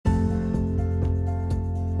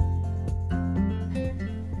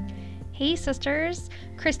Hey sisters,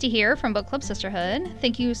 Christy here from Book Club Sisterhood.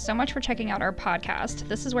 Thank you so much for checking out our podcast.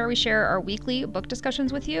 This is where we share our weekly book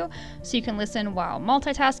discussions with you so you can listen while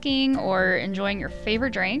multitasking or enjoying your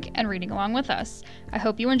favorite drink and reading along with us. I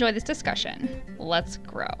hope you enjoy this discussion. Let's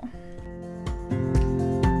grow.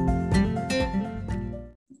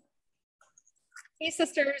 Hey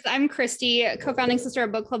sisters, I'm Christy, co-founding sister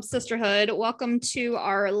of Book Club Sisterhood. Welcome to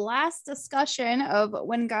our last discussion of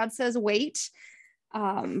When God Says Wait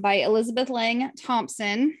by Elizabeth Lang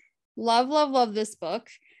Thompson. Love this book.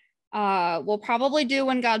 We'll probably do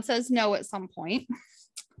When God Says No at some point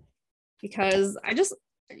because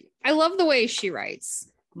I love the way she writes.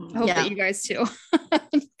 I hope that you guys too.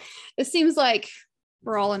 It seems like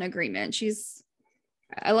we're all in agreement.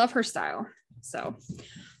 I love her style. So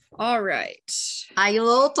all right. I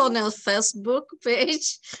wrote on a Facebook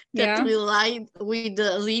page that we like with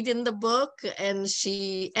reading the book, and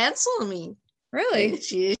she answered me. Really?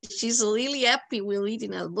 She's really happy with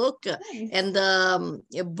reading a book. Nice.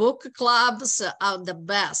 And book clubs are the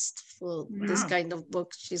best for this kind of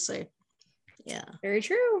book, she said. Yeah. Very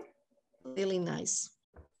true. Really nice.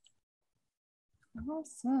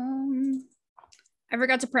 Awesome. I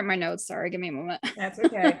forgot to print my notes. Sorry, give me a moment. That's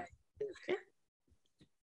okay.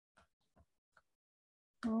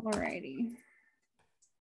 Alrighty.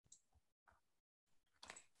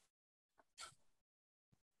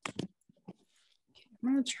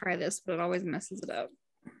 I'm gonna try this, but it always messes it up.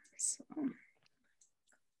 So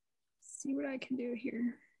see what I can do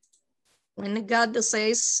here. When God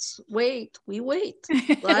says wait, we wait,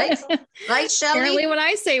 right? Right, Shelley? Apparently when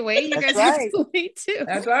I say wait, you guys have to wait too.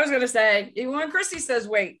 That's what I was gonna say. Even when Christy says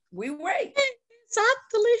wait, we wait.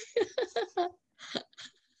 Exactly.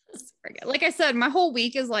 Like I said, my whole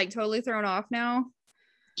week is like totally thrown off now.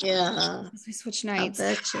 Yeah. As we switch nights.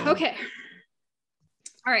 Okay.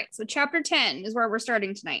 All right. So chapter 10 is where we're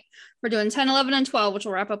starting tonight. We're doing 10, 11, and 12, which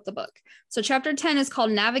will wrap up the book. So chapter 10 is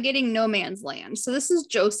called Navigating No Man's Land. So this is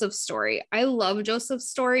Joseph's story. I love Joseph's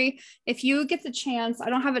story. If you get the chance,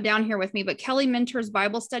 I don't have it down here with me, but Kelly Minter's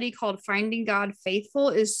Bible study called Finding God Faithful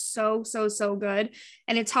is so good.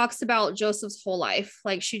 And it talks about Joseph's whole life.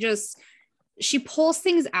 Like she pulls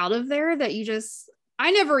things out of there that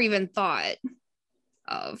I never even thought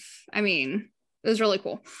of. I mean, it was really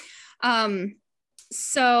cool.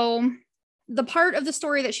 So the part of the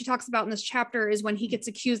story that she talks about in this chapter is when he gets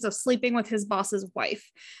accused of sleeping with his boss's wife.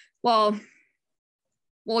 Well,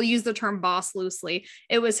 we'll use the term boss loosely.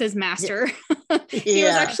 It was his master. He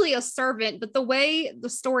was actually a servant, but the way the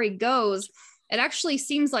story goes, it actually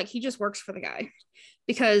seems like he just works for the guy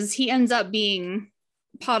because he ends up being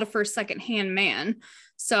Potiphar's second-hand man.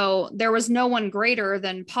 So there was no one greater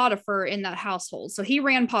than Potiphar in that household. So he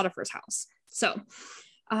ran Potiphar's house. So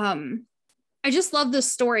I just love this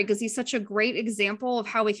story because he's such a great example of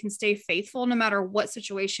how we can stay faithful no matter what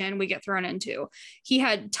situation we get thrown into. He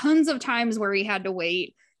had tons of times where he had to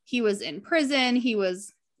wait. He was in prison. He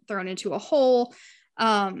was thrown into a hole.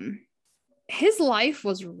 His life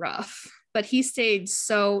was rough, but he stayed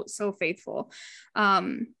so faithful.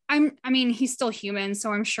 I mean, he's still human,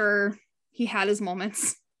 so I'm sure he had his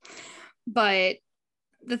moments, but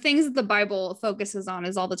the things that the Bible focuses on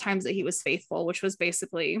is all the times that he was faithful, which was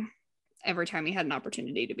basically every time he had an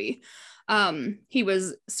opportunity to be. He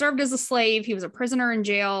was served as a slave. He was a prisoner in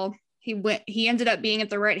jail. He ended up being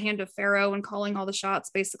at the right hand of Pharaoh and calling all the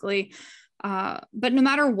shots, basically. But no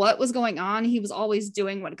matter what was going on, he was always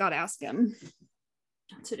doing what God asked him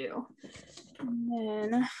to do.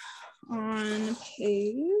 And then on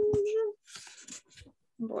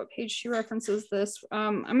what page she references this,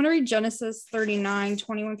 I'm going to read Genesis 39,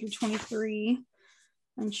 21 through 23.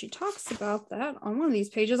 And she talks about that on one of these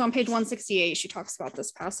pages. On page 168, she talks about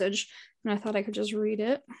this passage. And I thought I could just read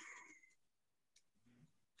it.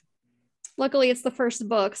 Luckily, it's the first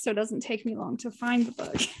book, so it doesn't take me long to find the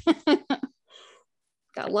book.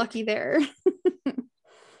 Got lucky there.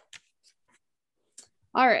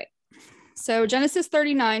 All right. So Genesis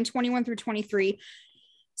 39, 21 through 23.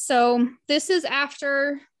 So this is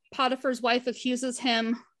after Potiphar's wife accuses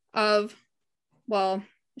him of, well,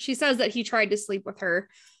 she says that he tried to sleep with her.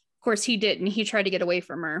 Of course, he didn't. He tried to get away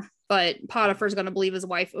from her, but Potiphar's going to believe his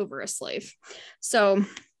wife over a slave. So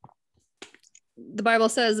the Bible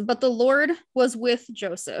says, but the Lord was with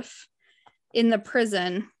Joseph in the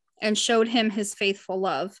prison and showed him his faithful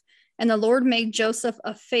love. And the Lord made Joseph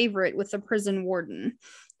a favorite with the prison warden.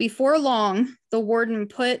 Before long, the warden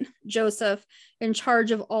put Joseph in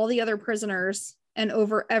charge of all the other prisoners and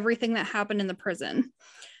over everything that happened in the prison.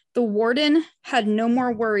 The warden had no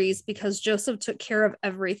more worries because Joseph took care of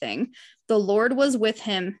everything. The Lord was with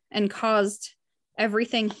him and caused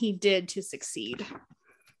everything he did to succeed.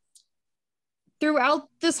 throughout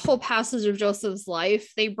this whole passage of Joseph's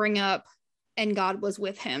life, they bring up, and God was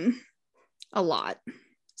with him a lot.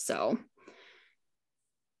 So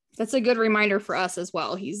that's a good reminder for us as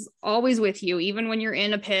well. He's always with you, even when you're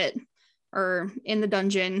in a pit or in the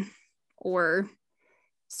dungeon or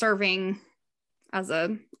serving as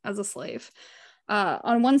a slave. On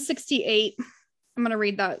 168, I'm going to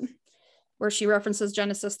read that where she references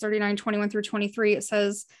Genesis 39:21-23. It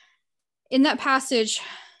says, in that passage,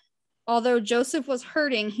 although Joseph was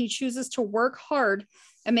hurting, he chooses to work hard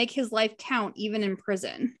and make his life count even in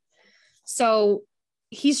prison. So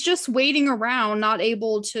he's just waiting around, not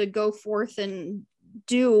able to go forth and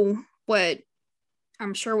do what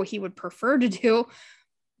I'm sure what he would prefer to do,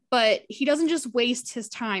 but he doesn't just waste his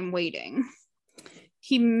time waiting.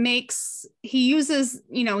 He uses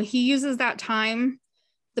that time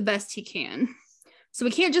the best he can. So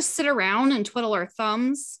we can't just sit around and twiddle our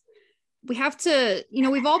thumbs. We have to,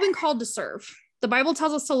 we've all been called to serve. The Bible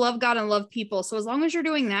tells us to love God and love people. So as long as you're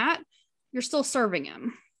doing that, you're still serving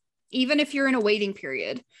him. Even if you're in a waiting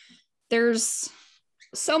period, there's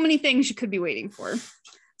so many things you could be waiting for.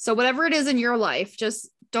 So whatever it is in your life, just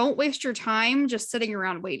don't waste your time just sitting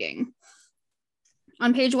around waiting.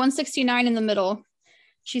 On page 169 in the middle,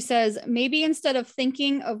 she says, maybe instead of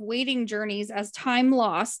thinking of waiting journeys as time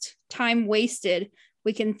lost, time wasted,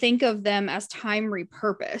 we can think of them as time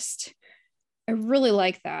repurposed. I really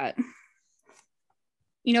like that.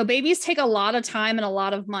 Babies take a lot of time and a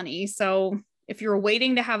lot of money. So if you're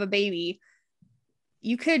waiting to have a baby,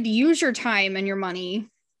 you could use your time and your money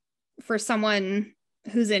for someone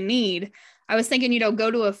who's in need. I was thinking,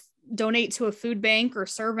 donate to a food bank or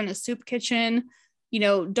serve in a soup kitchen.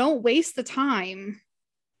 Don't waste the time.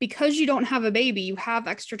 Because you don't have a baby, you have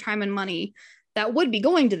extra time and money that would be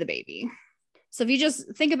going to the baby. So if you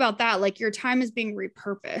just think about that, like your time is being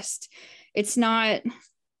repurposed. It's not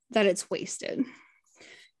that it's wasted.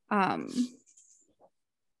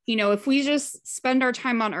 If we just spend our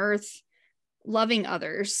time on earth loving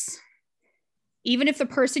others, even if the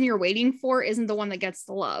person you're waiting for isn't the one that gets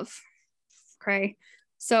the love, okay?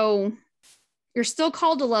 So you're still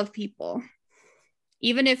called to love people.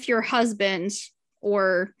 Even if your husband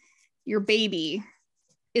or your baby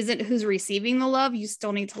isn't who's receiving the love, you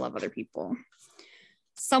still need to love other people.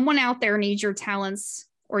 Someone out there needs your talents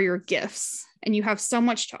or your gifts, and you have so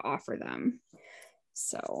much to offer them.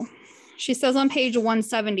 So she says on page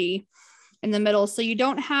 170 in the middle, so you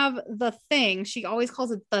don't have the thing. She always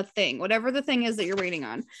calls it the thing, whatever the thing is that you're waiting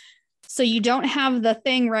on. So you don't have the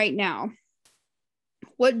thing right now.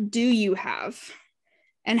 What do you have?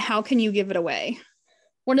 And how can you give it away?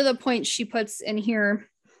 One of the points she puts in here,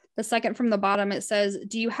 the second from the bottom, it says,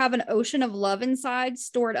 do you have an ocean of love inside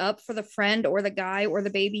stored up for the friend or the guy or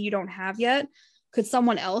the baby you don't have yet? Could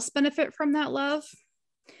someone else benefit from that love?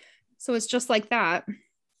 So it's just like that.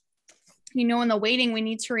 In the waiting, we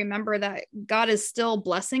need to remember that God is still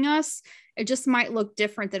blessing us. It just might look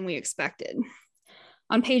different than we expected.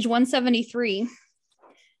 On page 173,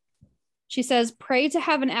 she says, pray to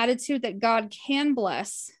have an attitude that God can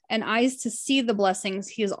bless and eyes to see the blessings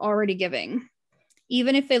he is already giving,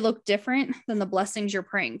 even if they look different than the blessings you're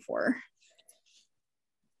praying for.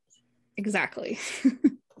 Exactly.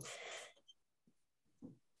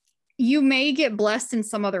 You may get blessed in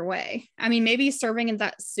some other way. I mean, maybe serving in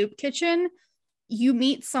that soup kitchen, you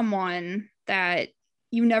meet someone that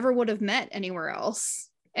you never would have met anywhere else.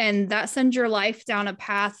 And that sends your life down a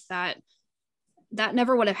path that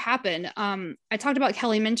never would have happened. I talked about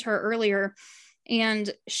Kelly Minter earlier,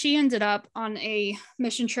 and she ended up on a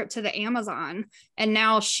mission trip to the Amazon. And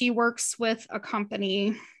now she works with a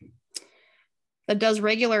company that does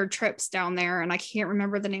regular trips down there. And I can't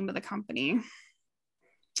remember the name of the company.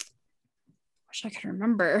 Wish I could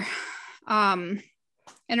remember.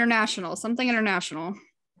 International, something international.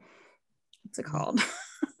 What's it called?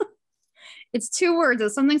 It's 2 words.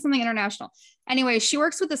 It's something international. Anyway, she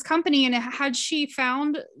works with this company, and had she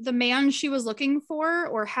found the man she was looking for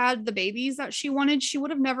or had the babies that she wanted, she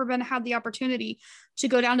would have never had the opportunity to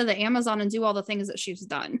go down to the Amazon and do all the things that she's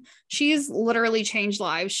done. She's literally changed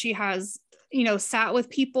lives. She has, sat with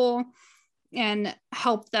people and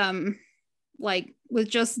helped them like with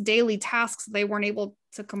just daily tasks they weren't able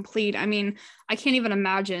to complete. I mean, I can't even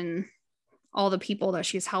imagine all the people that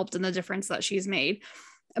she's helped and the difference that she's made,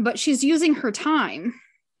 but she's using her time.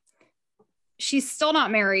 She's still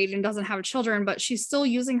not married and doesn't have children, but she's still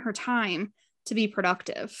using her time to be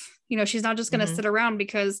productive. She's not just going to sit around,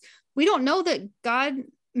 because we don't know that God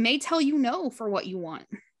may tell you no for what you want.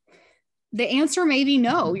 The answer may be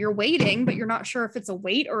no. You're waiting, but you're not sure if it's a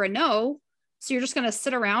wait or a no. So you're just going to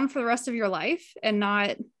sit around for the rest of your life and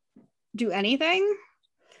not do anything.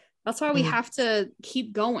 That's why we have to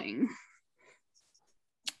keep going.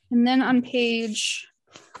 And then on page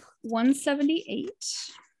 178,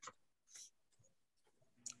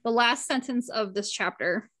 the last sentence of this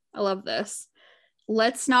chapter, I love this.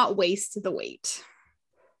 Let's not waste the wait.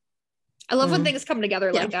 I love when things come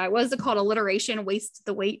together like that. What is it called? Alliteration, waste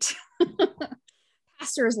the wait.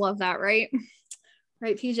 Pastors love that, right?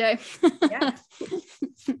 Right, PJ? Yeah.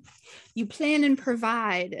 You plan and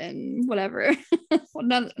provide and whatever.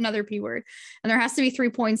 Another P word. And there has to be 3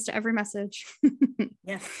 points to every message.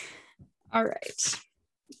 Yes. All right.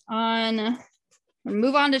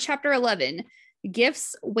 Move on to chapter 11.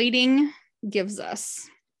 Gifts waiting gives us.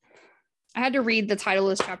 I had to read the title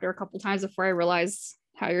of this chapter a couple times before I realized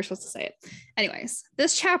how you're supposed to say it. Anyways,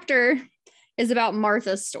 this chapter is about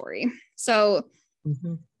Martha's story. So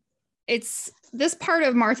it's this part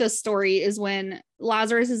of Martha's story is when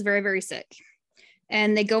Lazarus is very, very sick,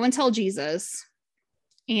 and they go and tell Jesus,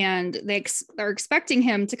 and they're expecting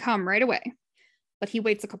him to come right away, but he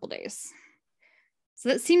waits a couple days. So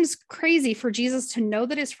that seems crazy for Jesus to know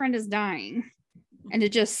that his friend is dying and to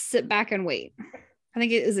just sit back and wait. I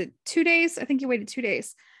think is it 2 days? I think he waited 2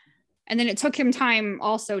 days. And then it took him time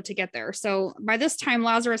also to get there. So by this time,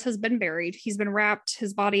 Lazarus has been buried. He's been wrapped.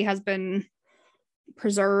 His body has been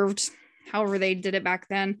preserved, however they did it back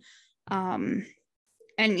then. And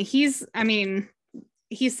he says,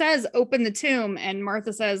 open the tomb. And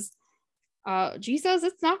Martha says, Jesus,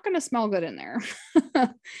 it's not going to smell good in there.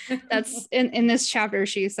 That's in this chapter,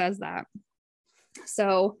 she says that.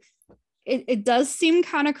 So it does seem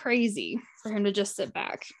kind of crazy for him to just sit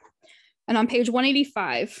back. And on page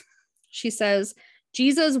 185, she says,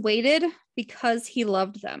 Jesus waited because he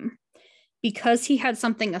loved them, because he had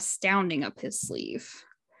something astounding up his sleeve.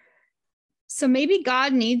 So maybe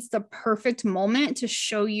God needs the perfect moment to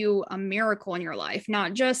show you a miracle in your life,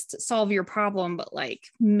 not just solve your problem, but like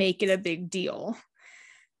make it a big deal.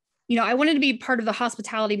 You know, I wanted to be part of the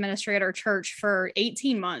hospitality ministry at our church for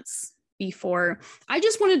 18 months before. I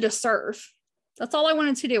just wanted to serve. That's all I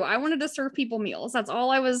wanted to do. I wanted to serve people meals. That's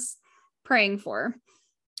all I was praying for.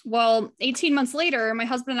 Well, 18 months later, my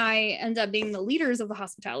husband and I end up being the leaders of the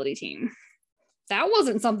hospitality team. That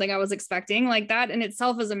wasn't something I was expecting. Like, that in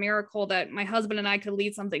itself is a miracle that my husband and I could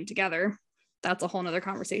lead something together. That's a whole nother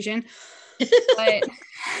conversation. But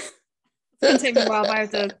it's gonna take me a while if I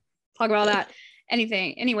have to talk about that.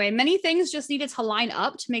 Anyway, many things just needed to line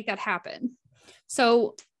up to make that happen.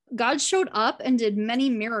 So God showed up and did many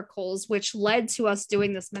miracles, which led to us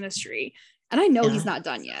doing this ministry. And I know he's not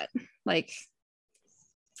done yet. Like,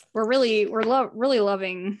 we're really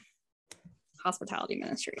loving hospitality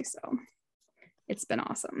ministry. So it's been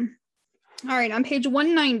awesome. All right, on page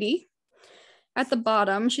 190 at the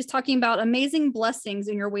bottom, she's talking about amazing blessings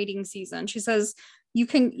in your waiting season. She says you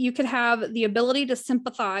could have the ability to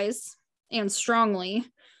sympathize and strongly,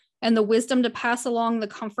 and the wisdom to pass along the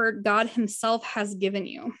comfort God himself has given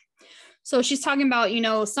you. So she's talking about, you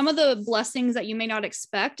know, some of the blessings that you may not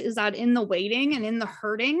expect is that in the waiting and in the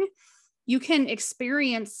hurting, you can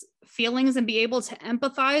experience feelings and be able to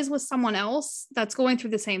empathize with someone else that's going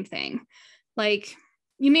through the same thing. Like,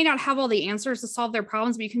 you may not have all the answers to solve their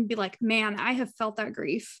problems, but you can be like, man, I have felt that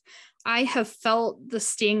grief. I have felt the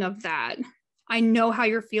sting of that. I know how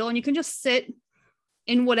you're feeling. You can just sit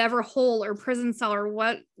in whatever hole or prison cell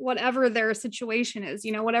or whatever their situation is,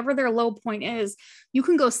 you know, whatever their low point is, you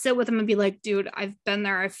can go sit with them and be like, dude, I've been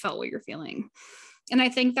there. I've felt what you're feeling. And I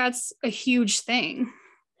think that's a huge thing.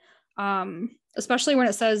 Especially when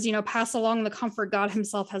it says, you know, pass along the comfort God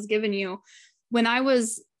himself has given you. When I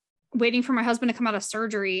was waiting for my husband to come out of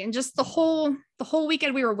surgery, and just the whole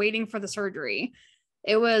weekend we were waiting for the surgery,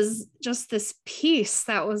 it was just this peace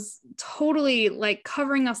that was totally like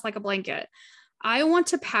covering us like a blanket. I want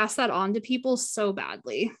to pass that on to people so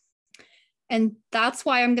badly. And that's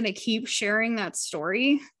why I'm going to keep sharing that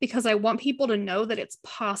story, because I want people to know that it's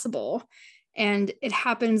possible and it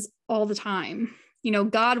happens all the time. You know,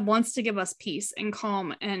 God wants to give us peace and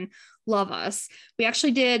calm and love us. We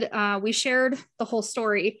actually did, we shared the whole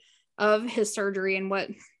story of his surgery and what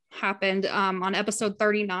happened on episode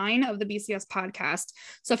 39 of the BCS podcast.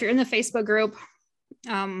 So if you're in the Facebook group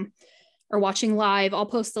or watching live, I'll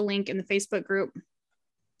post the link in the Facebook group.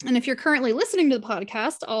 And if you're currently listening to the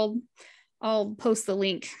podcast, I'll post the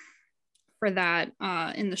link for that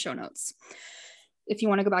in the show notes, if you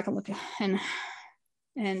want to go back and look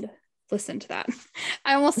and listen to that.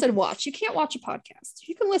 I almost said watch. You can't watch a podcast.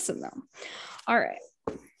 You can listen though. All right.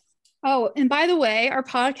 Oh, and by the way, our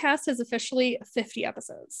podcast is officially 50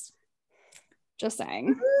 episodes. Just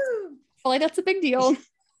saying. I feel like that's a big deal.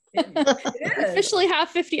 It is. Officially have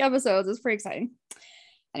 50 episodes. It's pretty exciting.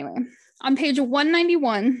 Anyway, on page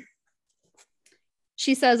 191,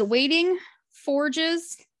 She says, waiting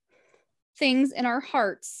forges things in our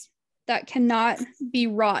hearts that cannot be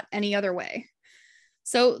wrought any other way.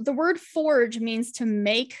 So the word forge means to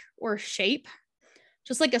make or shape,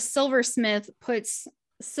 just like a silversmith puts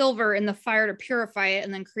silver in the fire to purify it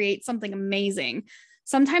and then create something amazing.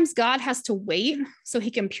 Sometimes God has to wait so he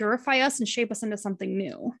can purify us and shape us into something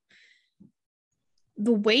new.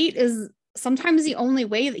 The wait is sometimes the only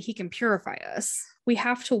way that he can purify us. We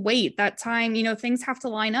have to wait that time, things have to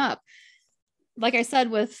line up. Like I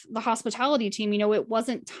said, with the hospitality team, it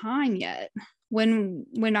wasn't time yet. When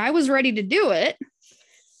I was ready to do it,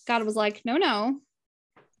 God was like, no,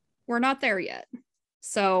 we're not there yet.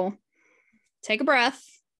 So take a breath.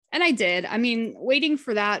 And I did. I mean, waiting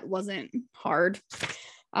for that wasn't hard.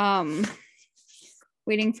 Waiting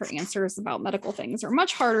for answers about medical things are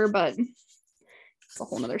much harder, but it's a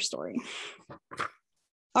whole nother story.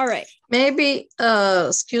 All right. Maybe,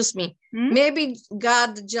 excuse me, maybe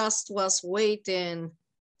God just was waiting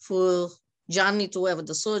for Johnny to have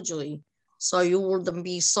the surgery so you wouldn't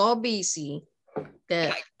be so busy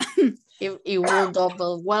that it would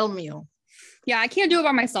overwhelm you. Yeah, I can't do it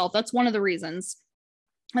by myself. That's one of the reasons.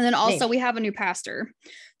 And then also we have a new pastor.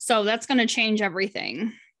 So that's going to change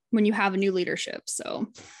everything when you have a new leadership. So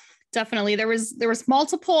definitely there was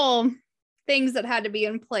multiple things that had to be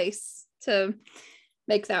in place to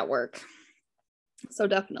make that work. So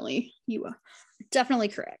definitely you are definitely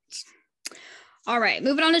correct. All right,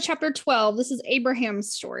 moving on to chapter 12. This is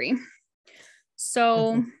Abraham's story.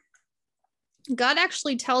 So God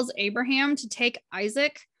actually tells Abraham to take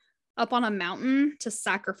Isaac up on a mountain to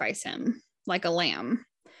sacrifice him like a lamb.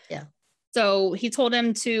 Yeah. So he told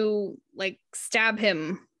him to stab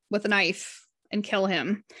him with a knife and kill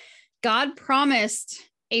him. God promised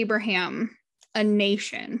Abraham a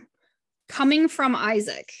nation coming from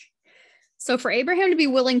Isaac. So for Abraham to be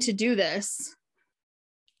willing to do this,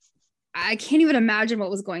 I can't even imagine what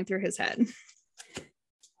was going through his head.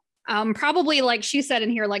 Probably like she said in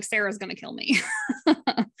here, like Sarah's going to kill me.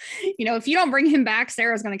 If you don't bring him back,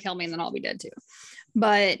 Sarah's going to kill me and then I'll be dead too.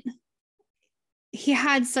 But he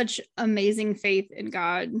had such amazing faith in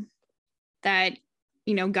God that,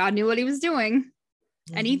 God knew what he was doing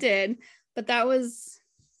and he did. But that was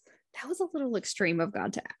a little extreme of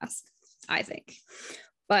God to ask, I think.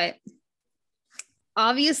 But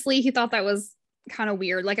obviously he thought that was kind of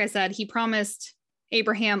weird. Like I said, he promised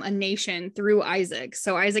Abraham a nation through Isaac.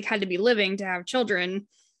 So Isaac had to be living to have children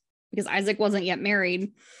because Isaac wasn't yet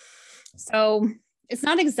married. So it's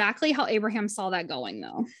not exactly how Abraham saw that going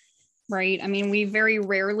though, right? I mean, we very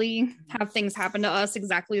rarely have things happen to us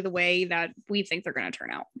exactly the way that we think they're going to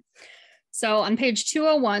turn out. So on page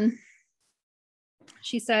 201,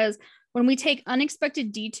 she says, when we take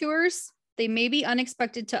unexpected detours, they may be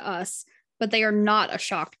unexpected to us, but they are not a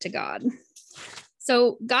shock to God.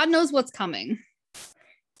 So God knows what's coming.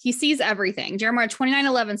 He sees everything. Jeremiah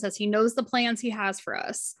 29:11 says he knows the plans he has for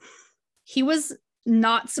us. He was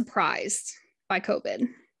not surprised by COVID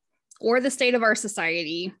or the state of our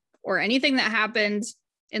society or anything that happened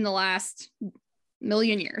in the last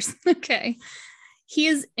million years. Okay. He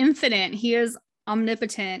is infinite. He is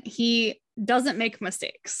omnipotent. He doesn't make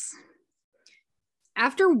mistakes.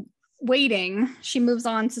 After waiting, she moves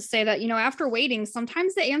on to say that, after waiting,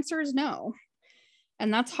 sometimes the answer is no.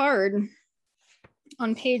 And that's hard.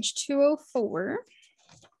 On page 204,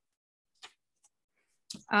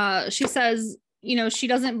 she says, she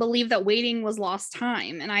doesn't believe that waiting was lost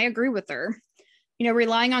time. And I agree with her.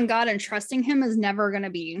 Relying on God and trusting him is never going to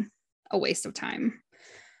be a waste of time.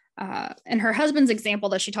 And her husband's example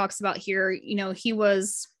that she talks about here, he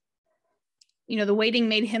was, the waiting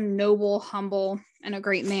made him noble, humble, and a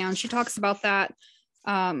great man. She talks about that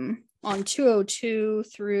on 202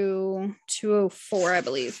 through 204, I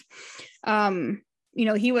believe.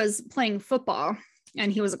 He was playing football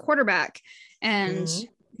and he was a quarterback. And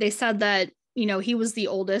they said that, he was the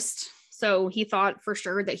oldest. So he thought for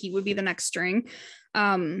sure that he would be the next string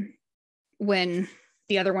when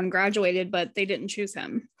the other one graduated, but they didn't choose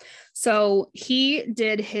him. So he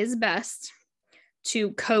did his best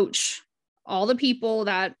to coach all the people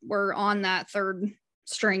that were on that third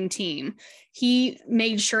string team. He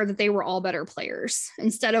made sure that they were all better players.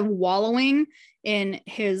 Instead of wallowing in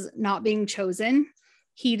his not being chosen,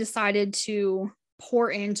 he decided to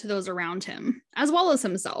pour into those around him as well as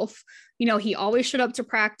himself. He always showed up to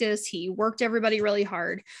practice. He worked everybody really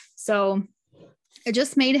hard. So it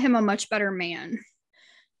just made him a much better man.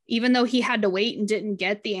 Even though he had to wait and didn't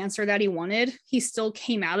get the answer that he wanted, he still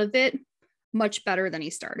came out of it much better than he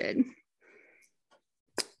started.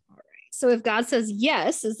 All right. So if God says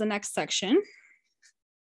yes is the next section.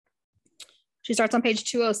 She starts on page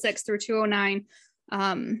 206 through 209.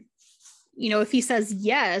 If he says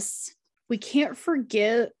yes, we can't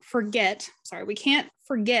forget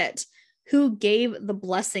who gave the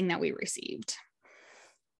blessing that we received.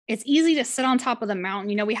 It's easy to sit on top of the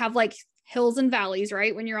mountain. We have like hills and valleys,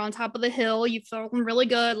 right? When you're on top of the hill, you feel really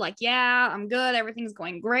good. Like, yeah, I'm good. Everything's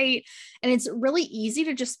going great. And it's really easy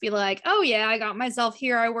to just be like, oh yeah, I got myself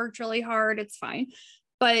here. I worked really hard. It's fine.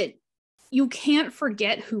 But you can't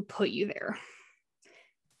forget who put you there.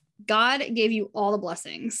 God gave you all the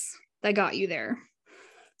blessings that got you there.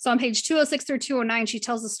 So on page 206 through 209, she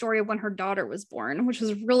tells the story of when her daughter was born, which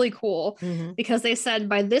was really cool because they said,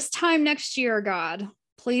 by this time next year, God,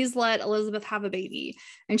 please let Elizabeth have a baby.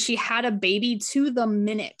 And she had a baby to the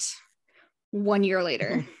minute 1 year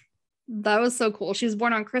later. That was so cool. She was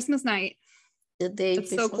born on Christmas night. The day That's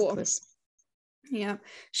before so cool. Christmas. Yeah.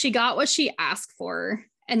 She got what she asked for.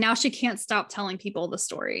 And now she can't stop telling people the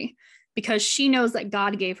story because she knows that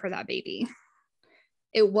God gave her that baby.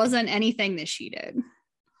 It wasn't anything that she did.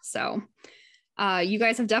 So you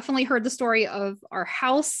guys have definitely heard the story of our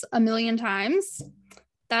house a million times.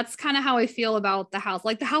 That's kind of how I feel about the house.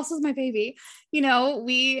 Like, the house is my baby.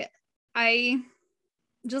 I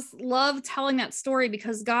just love telling that story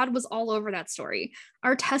because God was all over that story.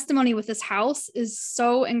 Our testimony with this house is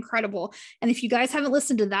so incredible. And if you guys haven't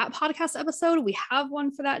listened to that podcast episode, we have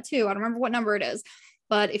one for that too. I don't remember what number it is,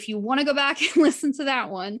 but if you want to go back and listen to that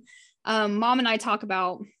one, Mom and I talk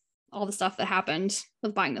about all the stuff that happened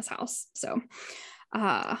with buying this house. So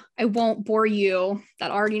I won't bore you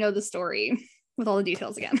that already know the story with all the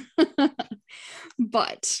details again,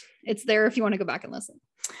 but it's there if you want to go back and listen.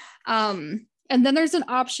 And then there's an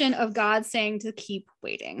option of God saying to keep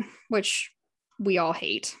waiting, which we all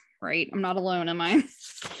hate, right? I'm not alone, am I?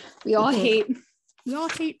 We all hate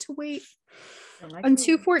to wait. On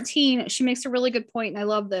 214, she makes a really good point, and I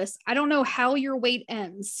love this. I don't know how your wait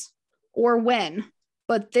ends or when,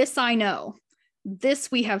 but this I know. This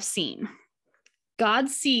we have seen. God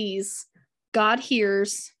sees, God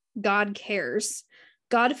hears, God cares.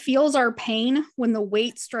 God feels our pain when the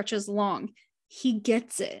wait stretches long. He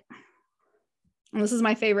gets it. And this is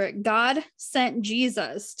my favorite. God sent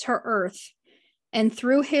Jesus to earth and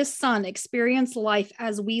through his son experienced life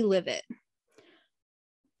as we live it.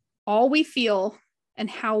 All we feel and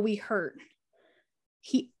how we hurt.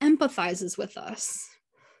 He empathizes with us.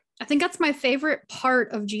 I think that's my favorite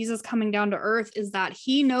part of Jesus coming down to earth is that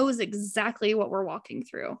he knows exactly what we're walking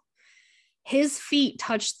through. His feet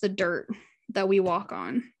touch the dirt that we walk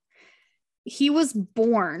on. He was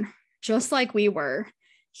born just like we were.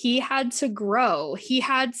 He had to grow. He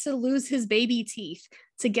had to lose his baby teeth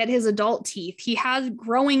to get his adult teeth. He had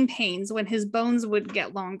growing pains when his bones would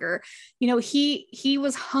get longer. He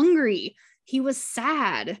was hungry. He was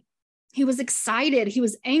sad. He was excited. He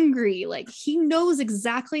was angry. Like, he knows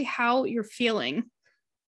exactly how you're feeling.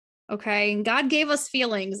 Okay. And God gave us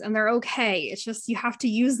feelings and they're okay. It's just, you have to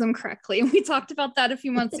use them correctly. And we talked about that a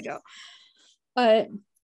few months ago. But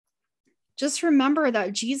just remember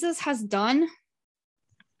that Jesus has done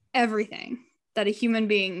everything that a human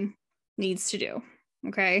being needs to do.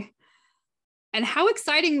 Okay. And how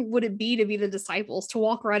exciting would it be to be the disciples, to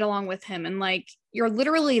walk right along with him? And like, you're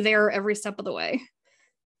literally there every step of the way.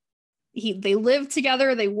 They lived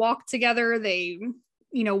together. They walked together. They,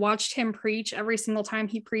 watched him preach every single time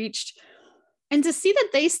he preached. And to see that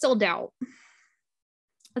they still doubt,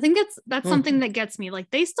 I think that's something that gets me. Like,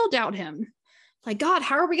 they still doubt him. Like, God,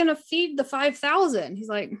 how are we going to feed the 5,000? He's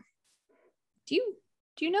like, do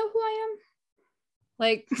you know who I am?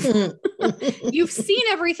 Like, you've seen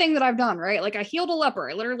everything that I've done, right? Like, I healed a leper.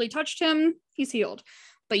 I literally touched him. He's healed.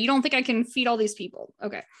 But you don't think I can feed all these people?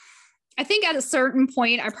 Okay. I think at a certain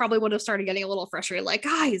point, I probably would have started getting a little frustrated. Like,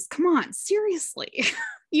 guys, come on, seriously.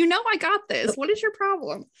 I got this. What is your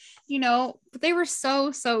problem? But they were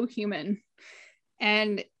so, so human.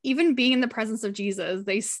 And even being in the presence of Jesus,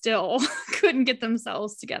 they still couldn't get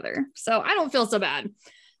themselves together. So I don't feel so bad.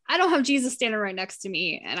 I don't have Jesus standing right next to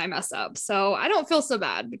me and I mess up. So I don't feel so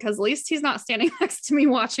bad because at least he's not standing next to me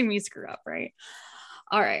watching me screw up, right?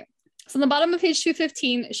 All right. So on the bottom of page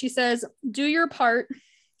 215, she says, do your part,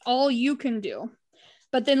 all you can do,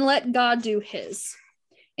 but then let God do his.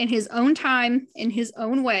 In his own time, in his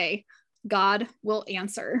own way, God will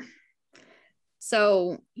answer.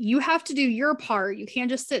 So you have to do your part. You can't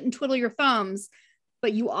just sit and twiddle your thumbs,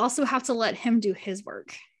 but you also have to let him do his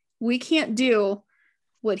work. We can't do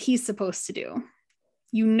what he's supposed to do.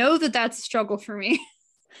 That's a struggle for me.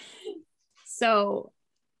 So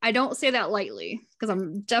I don't say that lightly because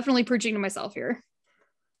I'm definitely preaching to myself here.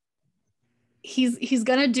 He's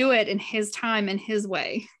going to do it in his time and his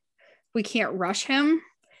way. We can't rush him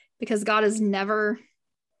because God is never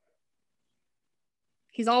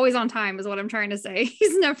He's always on time is what I'm trying to say.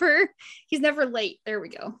 He's never late. There we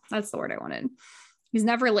go. That's the word I wanted. He's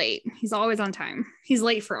never late. He's always on time. He's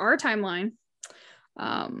late for our timeline.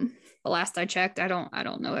 But last I checked, I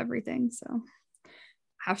don't know everything. So I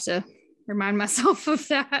have to remind myself of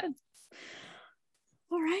that.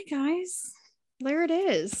 All right, guys, there it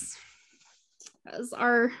is. As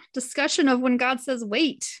our discussion of When God Says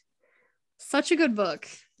Wait. Such a good book.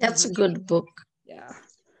 That's a good book. Yeah.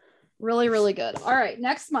 Really, really good. All right,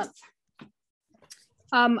 next month.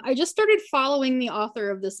 I just started following the author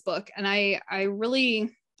of this book, and I really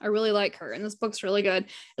like her, and this book's really good.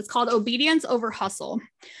 It's called Obedience Over Hustle.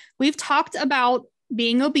 We've talked about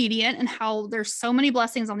being obedient and how there's so many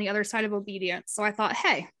blessings on the other side of obedience. So I thought,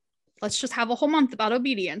 hey, let's just have a whole month about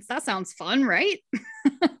obedience. That sounds fun, right?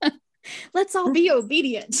 Let's all be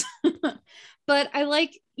obedient. But I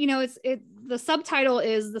like, the subtitle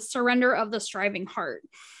is The Surrender of the Striving Heart.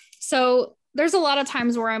 So there's a lot of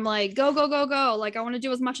times where I'm like, go, go, go, go. Like, I want to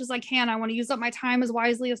do as much as I can. I want to use up my time as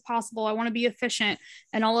wisely as possible. I want to be efficient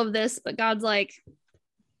and all of this. But God's like,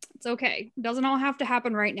 it's okay. It doesn't all have to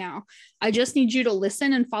happen right now. I just need you to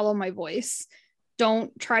listen and follow my voice.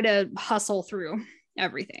 Don't try to hustle through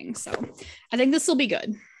everything. So I think this will be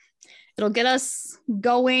good. It'll get us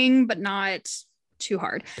going, but not too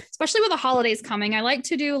hard, especially with the holidays coming. I like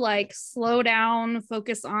to do like slow down,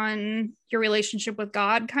 focus on your relationship with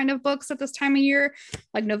God kind of books at this time of year,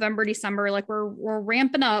 like November, December, like we're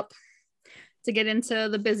ramping up to get into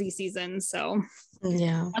the busy season. So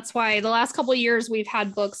yeah, that's why the last couple of years we've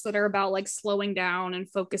had books that are about like slowing down and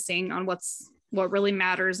focusing on what really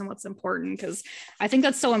matters and what's important, because I think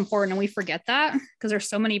that's so important, and we forget that because there's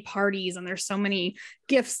so many parties and there's so many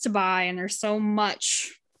gifts to buy and there's so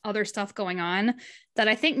much other stuff going on that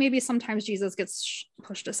I think maybe sometimes Jesus gets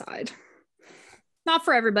pushed aside. Not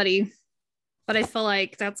for everybody, but I feel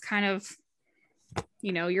like that's kind of,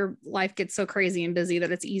 your life gets so crazy and busy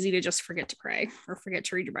that it's easy to just forget to pray or forget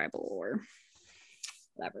to read your Bible or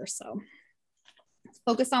whatever. So let's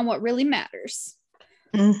focus on what really matters.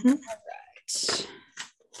 Mm-hmm. All right.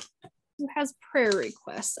 Who has prayer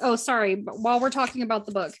requests? Oh, sorry. But while we're talking about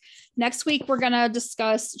the book, next week we're going to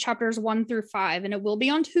discuss chapters 1 through 5, and it will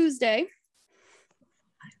be on Tuesday.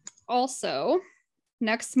 Also,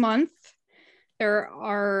 next month, there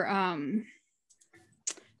are,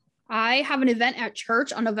 I have an event at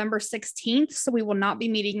church on November 16th, so we will not be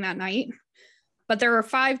meeting that night. But there are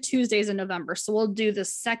 5 Tuesdays in November, so we'll do the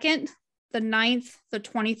 2nd, the 9th, the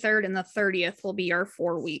 23rd, and the 30th will be our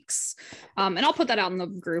 4 weeks. And I'll put that out in the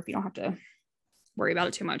group. You don't have to worry about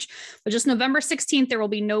it too much. But just November 16th, there will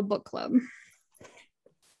be no book club.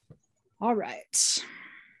 All right.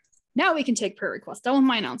 Now we can take prayer requests. Done with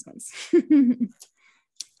my announcements.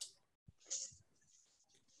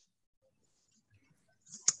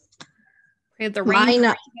 Pray the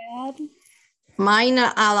rain. Mine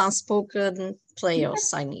are unspoken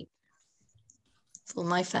prayers I need for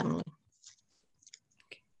my family.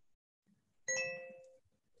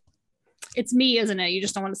 It's me, isn't it? You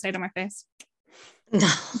just don't want to say it to my face. No.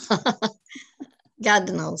 God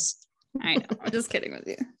knows. I know. I'm just kidding with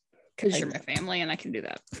you. Because you're my family and I can do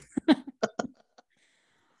that.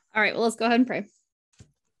 All right. Well, let's go ahead and pray.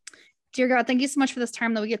 Dear God, thank you so much for this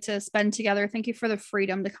time that we get to spend together. Thank you for the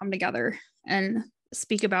freedom to come together and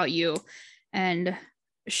speak about you and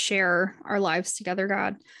share our lives together,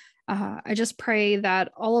 God. I just pray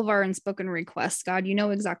that all of our unspoken requests, God, you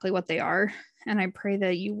know exactly what they are. And I pray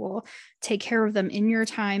that you will take care of them in your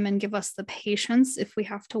time and give us the patience if we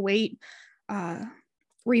have to wait.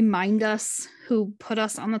 Remind us who put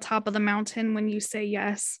us on the top of the mountain when you say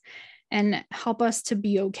yes, and help us to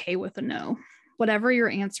be okay with a no. Whatever your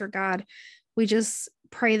answer, God, we just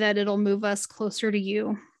pray that it'll move us closer to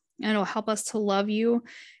you and it'll help us to love you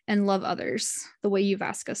and love others the way you've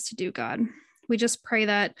asked us to do, God. We just pray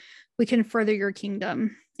that we can further your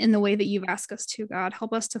kingdom in the way that you've asked us to, God.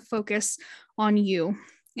 Help us to focus on you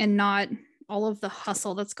and not all of the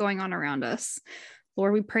hustle that's going on around us.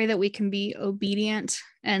 Lord, we pray that we can be obedient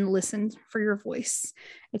and listen for your voice.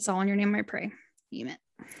 It's all in your name I pray. Amen.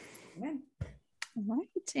 Amen. All right.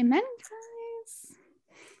 Amen, guys.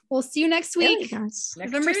 We'll see you next week.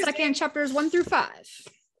 November 2nd, chapters 1 through 5.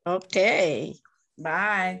 Okay.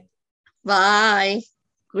 Bye. Bye.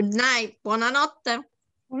 Good night. Buonanotte.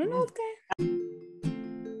 Buonanotte.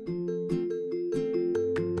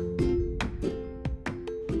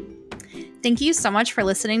 Thank you so much for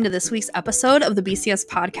listening to this week's episode of the BCS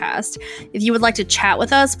podcast. If you would like to chat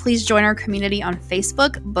with us, please join our community on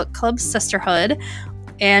Facebook, Book Club Sisterhood,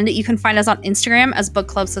 and you can find us on Instagram as Book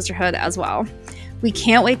Club Sisterhood as well. We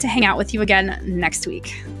can't wait to hang out with you again next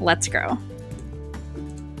week. Let's grow.